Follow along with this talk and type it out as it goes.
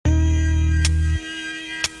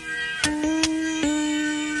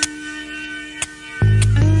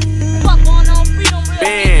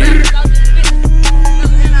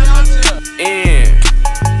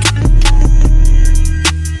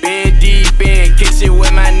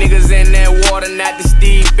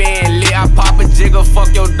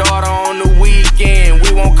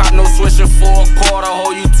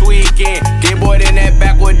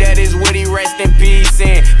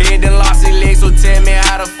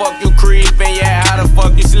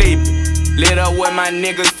and my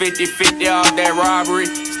niggas 50-50 off that robbery.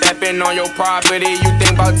 Stepping on your property, you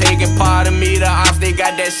think about taking part of me. The ops, they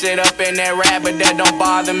got that shit up in that rap, but that don't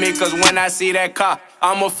bother me. Cause when I see that car,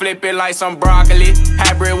 I'ma flip it like some broccoli.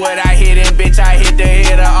 Hybrid what I hit it, bitch, I hit the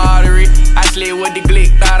artery. I slid with the glick,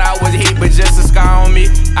 thought I was hit, but just a scar on me.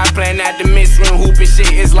 I plan not to miss when hooping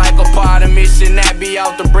shit is like a part of me. Should not be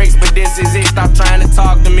out the breaks, but this is it, stop trying to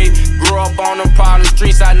talk to me. Grew up on them problem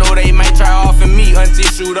streets, I know they might try offing me. Auntie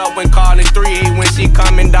shoot up when calling 3-8 when she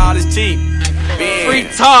coming dollars cheap. Free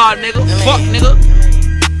tar, nigga, fuck nigga.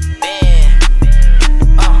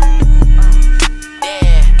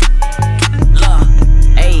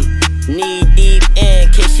 Knee deep in,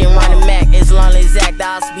 kitchen running Mac, as long as act,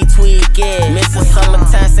 I'll be tweaking. Mr.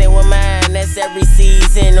 Summertime, say with mine, that's every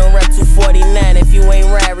season. No rep 249, if you ain't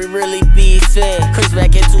rap, we really beefin'. Chris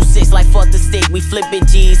back at 2-6, like fuck the stick, we flippin'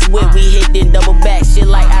 G's with. We hit then double back, shit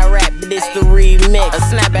like I rap, but it's the remix. A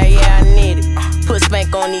snapback, yeah, I need it. Put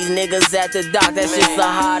spank on these niggas at the dock, that's just the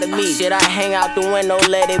heart of me. Shit, I hang out the window,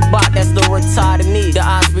 let it bark, that's the retarded me. The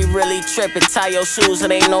odds be really trippin', tie your shoes, so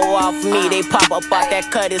they know off me. They pop up out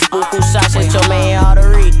that cut, it's buku shots at your main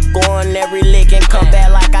artery. Go on every lick and come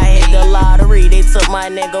back like I hit the lottery. They took my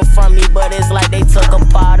nigga from me, but it's like they took a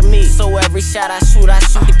part of me. So every shot I shoot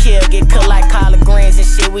to kill. Get cut like collard greens and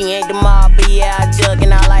shit, we ain't the mob, but yeah, I jug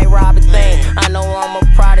and I like robbing things. I know I'm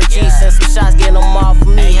a prodigy, since some shots get them off of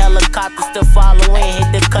me. Helicopter still following,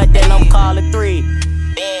 hit the cut, then I'm calling 3.